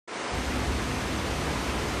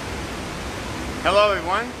Hello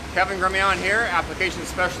everyone, Kevin Grimion here, application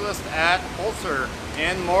specialist at Holz Her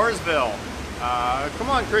in Mooresville. Come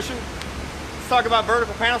on Christian, let's talk about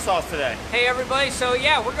vertical panel saws today. Hey everybody, so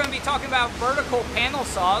yeah, we're going to be talking about vertical panel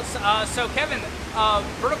saws. So Kevin,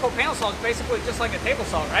 vertical panel saw is basically just like a table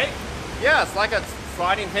saw, right? Yeah, it's like a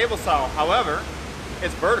sliding table saw, however,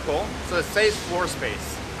 it's vertical, so it saves floor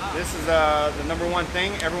space. This is the number one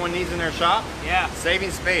thing everyone needs in their shop. Yeah. Saving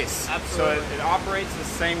space. Absolutely. So it operates the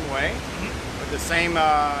same way, with the same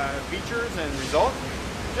features and results,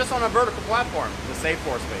 just on a vertical platform to save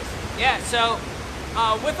floor space. Yeah, so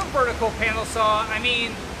with a vertical panel saw, I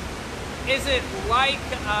mean, is it like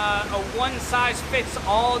a one size fits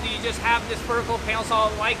all? Do you just have this vertical panel saw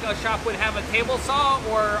like a shop would have a table saw,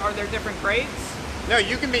 or are there different grades? No,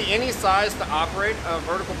 you can be any size to operate a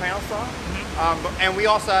vertical panel saw, and we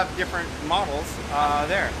also have different models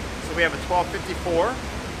there. So we have a 1254,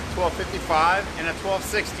 1255, and a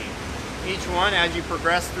 1260. Each one, as you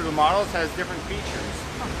progress through the models, has different features.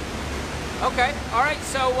 Okay, all right,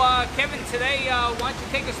 so Kevin, today, why don't you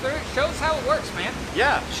take us through it? Show us how it works, man.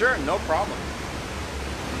 Yeah, sure, no problem.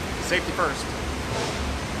 Safety first.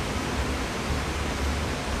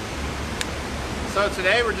 So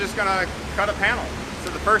today we're just gonna cut a panel.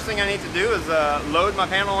 So the first thing I need to do is load my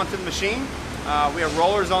panel onto the machine. We have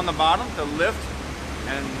rollers on the bottom to lift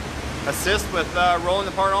and assist with rolling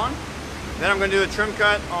the part on. Then I'm going to do a trim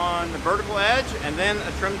cut on the vertical edge and then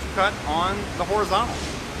a trim cut on the horizontal.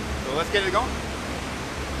 So let's get it going.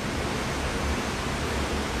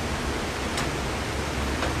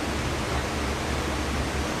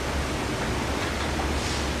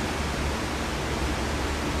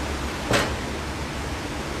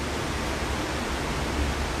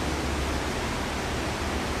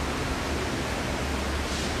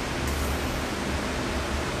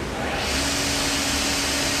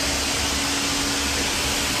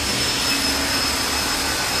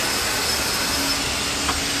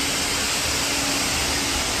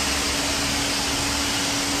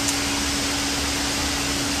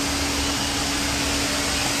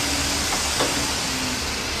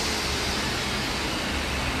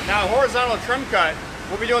 Now, horizontal trim cut,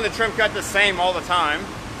 we'll be doing the trim cut the same all the time.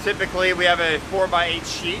 Typically, we have a 4x8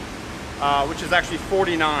 sheet, which is actually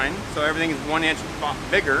 49, so everything is 1 inch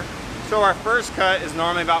bigger. So our first cut is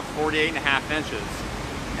normally about 48.5 inches.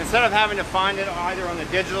 Instead of having to find it either on the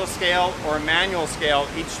digital scale or a manual scale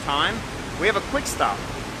each time, we have a quick stop.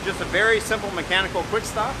 Just a very simple mechanical quick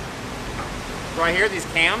stop. Right here, these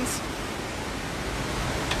cams.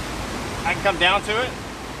 I can come down to it,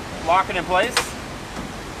 lock it in place,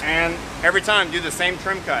 and every time do the same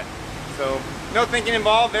trim cut. So no thinking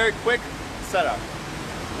involved, very quick setup.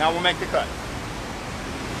 Now we'll make the cut.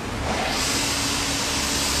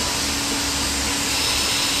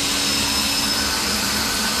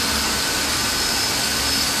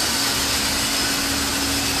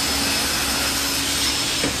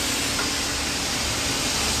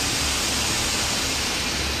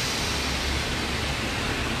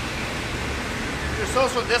 Your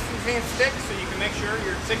social distancing stick so you can make sure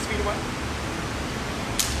you're 6 feet away.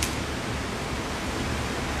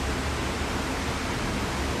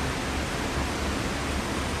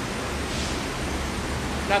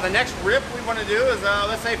 Now the next rip we want to do is,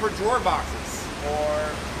 let's say for drawer boxes or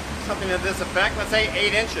something to this effect, let's say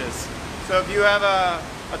 8 inches. So if you have a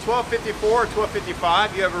 1254 or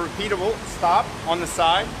 1255, you have a repeatable stop on the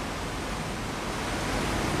side.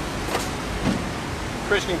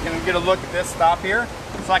 Christian can get a look at this stop here.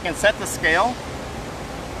 So I can set the scale,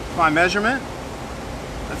 my measurement,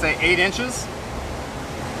 let's say 8 inches.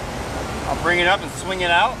 I'll bring it up and swing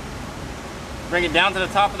it out, bring it down to the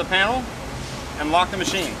top of the panel, and lock the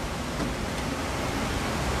machine.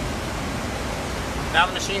 Now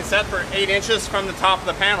the machine's set for 8 inches from the top of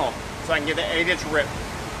the panel, so I can get the 8-inch rip.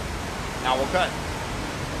 Now we'll cut.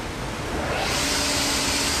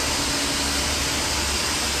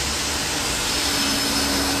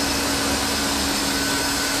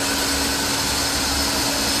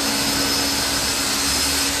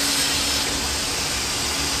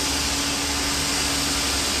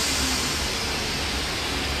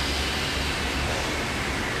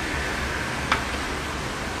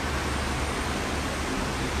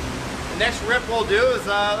 Next rip we'll do is,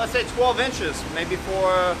 let's say 12 inches, maybe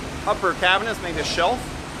for upper cabinets, maybe a shelf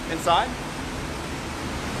inside.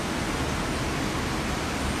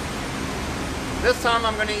 This time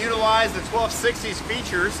I'm going to utilize the 1260's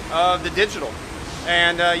features of the digital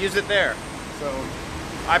and use it there. So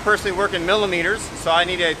I personally work in millimeters, so I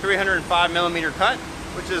need a 305 millimeter cut,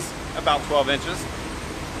 which is about 12 inches.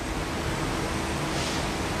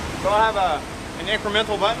 So I have an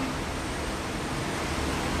incremental button.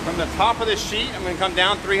 From the top of this sheet, I'm going to come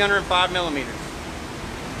down 305 millimeters.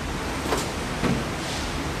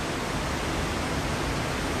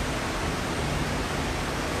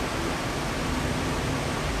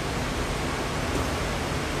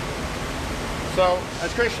 So,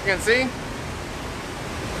 as Christian can see,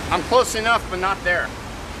 I'm close enough, but not there.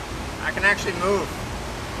 I can actually move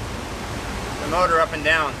the motor up and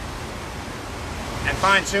down and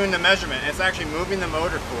fine tune the measurement. It's actually moving the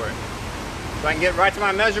motor for it. So I can get right to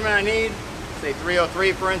my measurement I need, say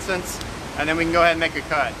 303 for instance, and then we can go ahead and make a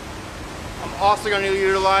cut. I'm also going to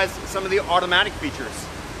utilize some of the automatic features.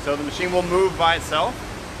 So the machine will move by itself.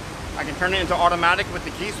 I can turn it into automatic with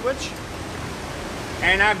the key switch.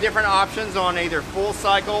 And I have different options on either full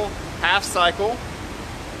cycle, half cycle,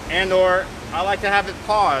 and or I like to have it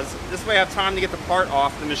pause. This way I have time to get the part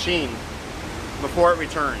off the machine before it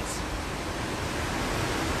returns.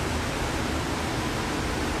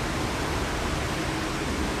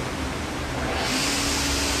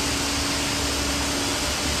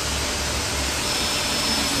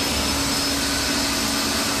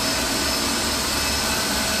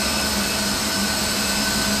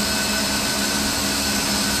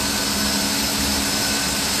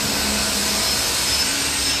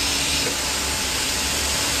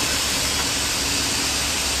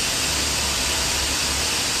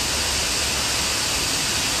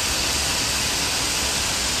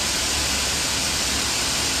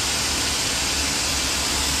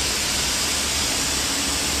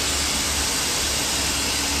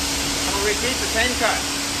 Repeat the same cut.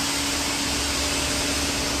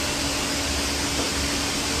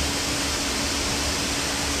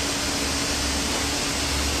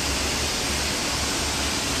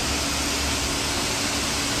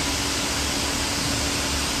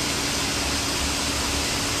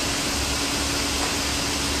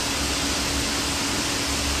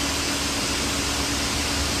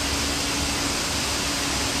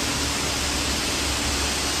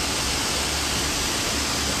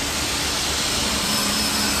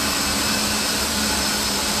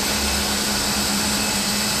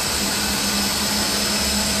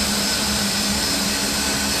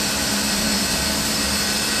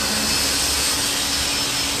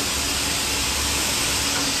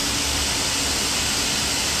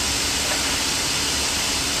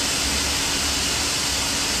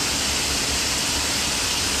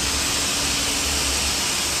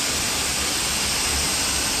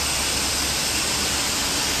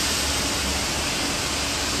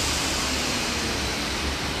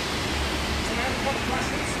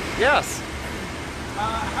 Yes.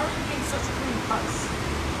 How are you getting such clean cuts?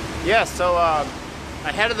 Yes, so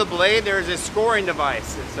ahead of the blade there's a scoring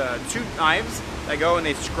device. It's 2 knives that go and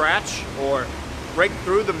they scratch or break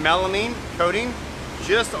through the melamine coating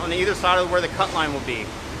just on either side of where the cut line will be.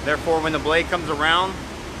 Therefore, when the blade comes around,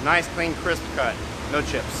 nice, clean, crisp cut, no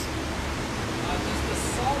chips. Does the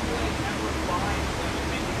saw blade ever bind when you're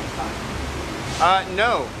making a cut?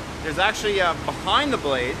 No. There's actually, behind the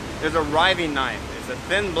blade, there's a riving knife. It's a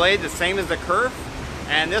thin blade, the same as the kerf,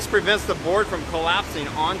 and this prevents the board from collapsing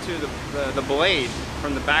onto the blade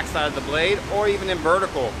from the back side of the blade, or even in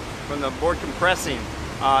vertical from the board compressing.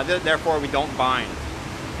 Therefore, we don't bind.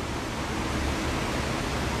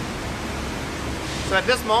 So at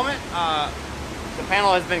this moment, the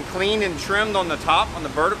panel has been cleaned and trimmed on the top, on the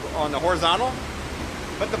vertical, on the horizontal,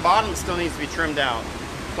 but the bottom still needs to be trimmed out.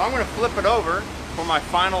 So I'm going to flip it over for my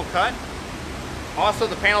final cut. Also,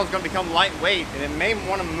 the panel is going to become lightweight and it may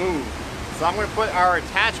want to move. So I'm going to put our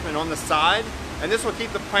attachment on the side, and this will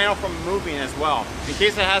keep the panel from moving as well, in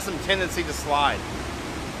case it has some tendency to slide.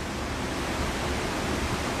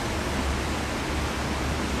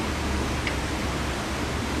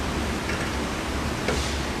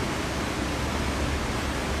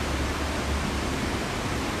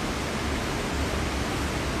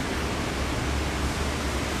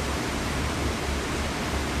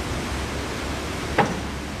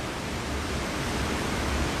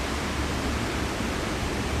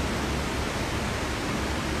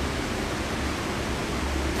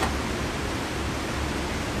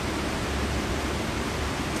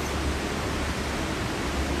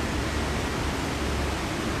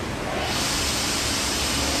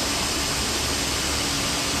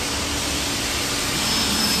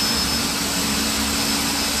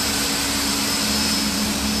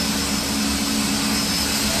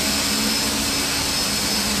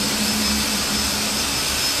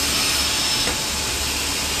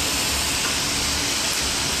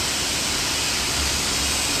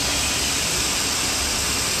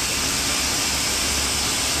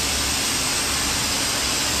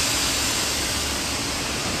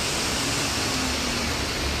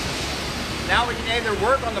 Now we can either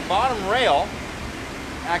work on the bottom rail,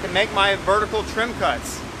 and I can make my vertical trim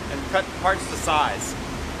cuts and cut parts to size.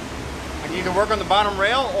 I can either work on the bottom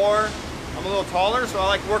rail, or I'm a little taller, so I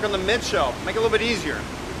like to work on the mid shelf, make it a little bit easier.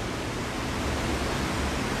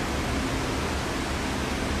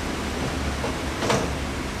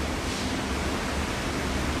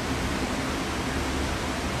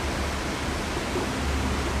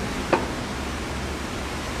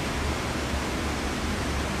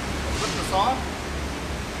 Flip this off.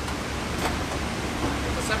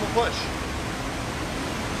 It's a simple push.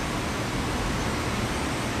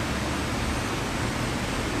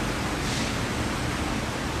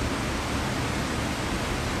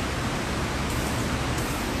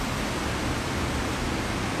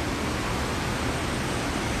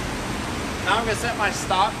 Now I'm going to set my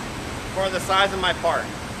stop for the size of my part.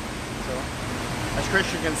 So, as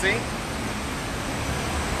Christian can see,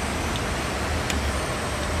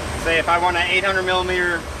 say if I want an 800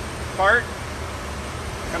 millimeter part,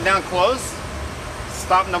 come down close,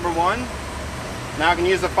 stop number 1. Now I can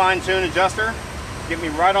use the fine tune adjuster, get me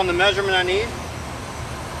right on the measurement I need,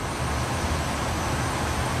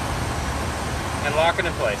 and lock it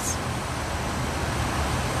in place.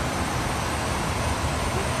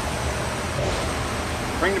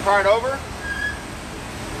 Bring the part over.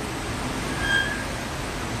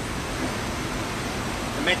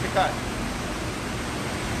 And make the cut.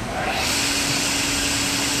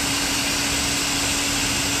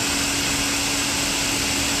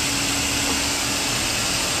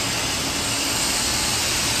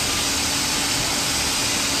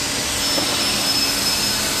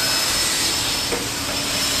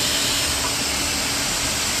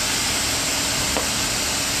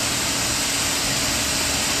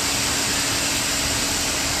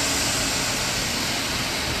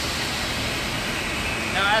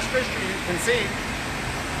 Now, as Christian can see,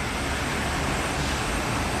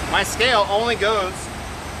 my scale only goes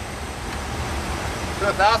to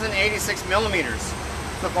 1,086 millimeters.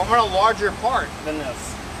 So if I want a larger part than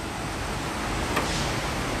this,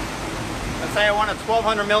 let's say I want a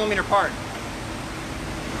 1,200 millimeter part,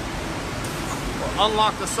 we'll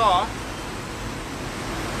unlock the saw.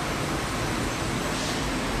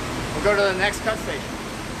 We'll go to the next cut station.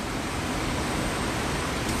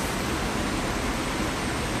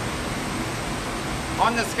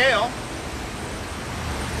 On the scale,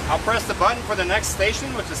 I'll press the button for the next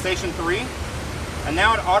station, which is station 3, and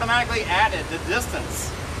now it automatically added the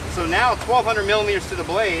distance. So now 1,200 millimeters to the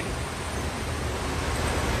blade.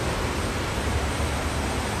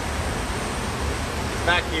 It's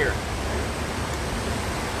back here.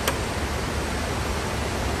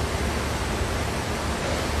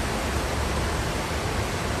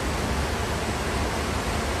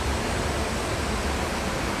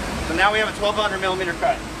 So now we have a 1,200 millimeter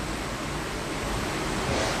cut.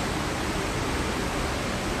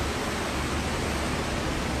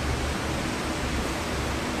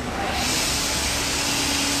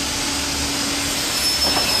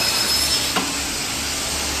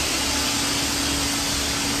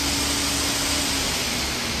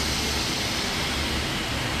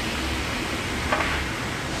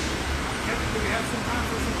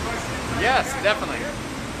 Yes, definitely.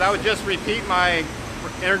 So I would just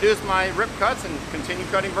introduce my rip cuts and continue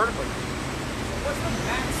cutting vertically. What's the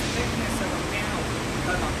max thickness of a panel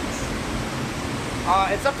cut on this?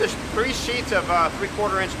 It's up to 3 sheets of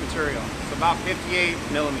 3/4 inch material. It's about 58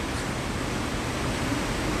 millimeters.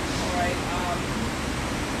 All right.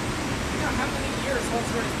 You know how many years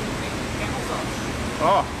Holzher has been making panels on?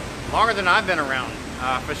 Oh, longer than I've been around,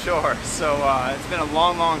 for sure. So it's been a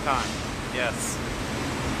long, long time. Yes.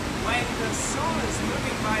 When the saw is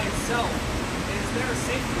moving by itself, is there a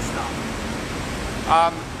safety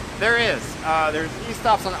stop? There is. There's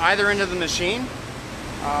e-stops on either end of the machine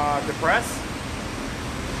to press.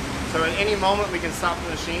 So at any moment we can stop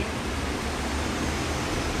the machine.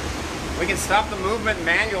 We can stop the movement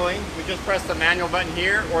manually. We just press the manual button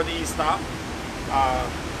here or the e-stop.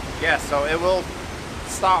 Yes, so it will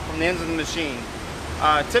stop from the ends of the machine.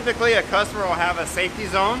 Typically a customer will have a safety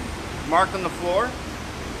zone marked on the floor.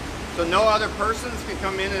 So no other persons can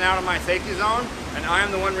come in and out of my safety zone, and I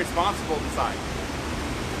am the one responsible inside.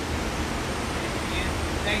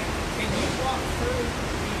 And can you walk through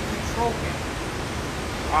the control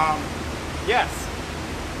panel? Yes.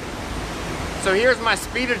 So here's my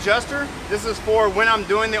speed adjuster. This is for when I'm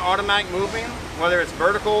doing the automatic moving, whether it's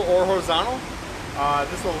vertical or horizontal.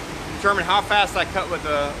 This will determine how fast I cut with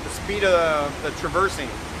the speed of the traversing.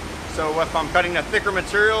 So if I'm cutting a thicker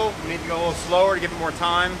material, we need to go a little slower to give it more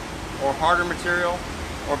time, or harder material,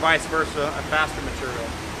 or vice versa, a faster material.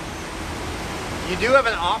 You do have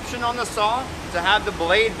an option on the saw to have the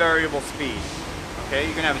blade variable speed. Okay,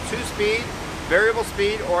 you can have a 2-speed, variable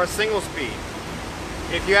speed, or a single speed.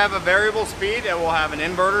 If you have a variable speed, it will have an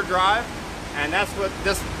inverter drive, and that's what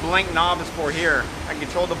this blank knob is for here. I can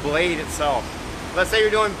control the blade itself. Let's say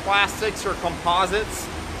you're doing plastics or composites,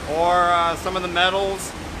 or some of the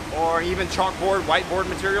metals, or even chalkboard, whiteboard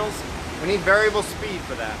materials. We need variable speed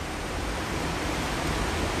for that.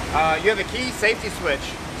 You have a key safety switch,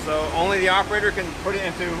 so only the operator can put it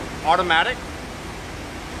into automatic.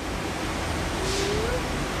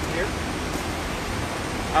 Here.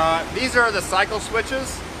 These are the cycle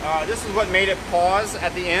switches. This is what made it pause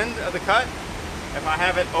at the end of the cut. If I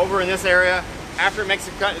have it over in this area, after it makes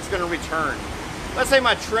a cut, it's going to return. Let's say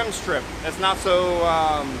my trim strip, it's not so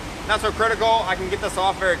critical. I can get this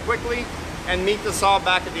off very quickly and meet the saw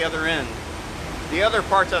back at the other end. The other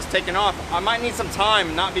parts that's taken off, I might need some time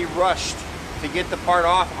and not be rushed to get the part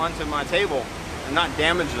off onto my table and not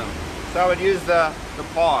damage them. So I would use the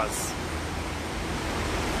pause.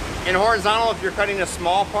 In horizontal, if you're cutting a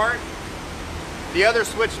small part, the other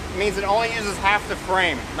switch means it only uses half the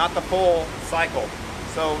frame, not the full cycle.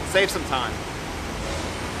 So save some time.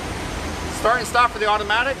 Start and stop for the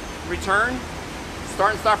automatic, return,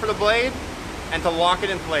 start and stop for the blade, and to lock it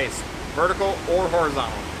in place, vertical or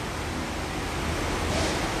horizontal.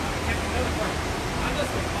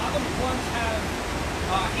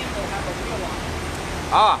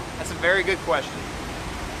 Ah, that's a very good question.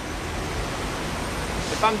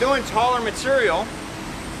 If I'm doing taller material,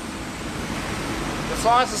 the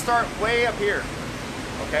saw has to start way up here,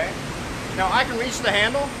 okay? Now I can reach the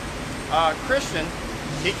handle. Christian,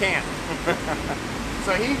 he can't.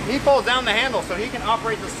 So he pulls down the handle so he can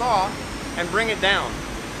operate the saw and bring it down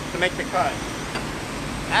to make the cut.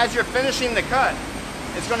 As you're finishing the cut,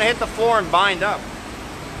 it's going to hit the floor and bind up.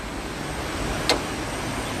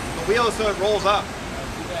 The wheel so it rolls up.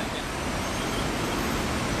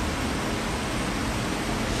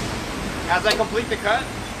 As I complete the cut,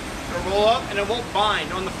 it'll roll up and it won't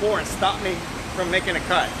bind on the floor and stop me from making a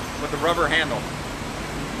cut with the rubber handle.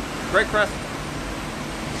 Great question.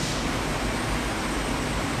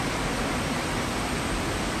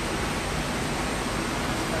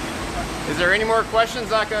 Is there any more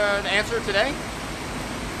questions I could answer today?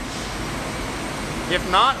 If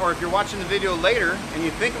not, or if you're watching the video later and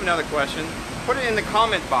you think of another question, put it in the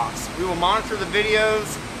comment box. We will monitor the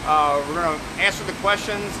videos. We're going to answer the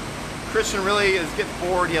questions. Christian really is getting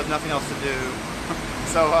bored. He has nothing else to do.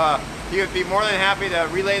 So he would be more than happy to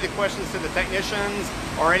relay the questions to the technicians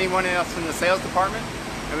or anyone else in the sales department,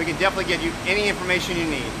 and we can definitely give you any information you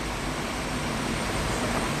need.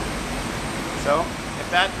 So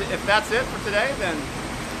if that's it for today, then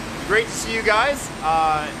it's great to see you guys.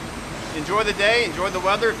 Enjoy the day, enjoy the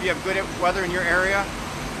weather. If you have good weather in your area,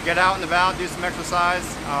 get out and about, do some exercise.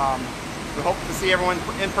 We hope to see everyone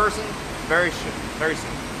in person very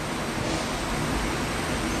soon.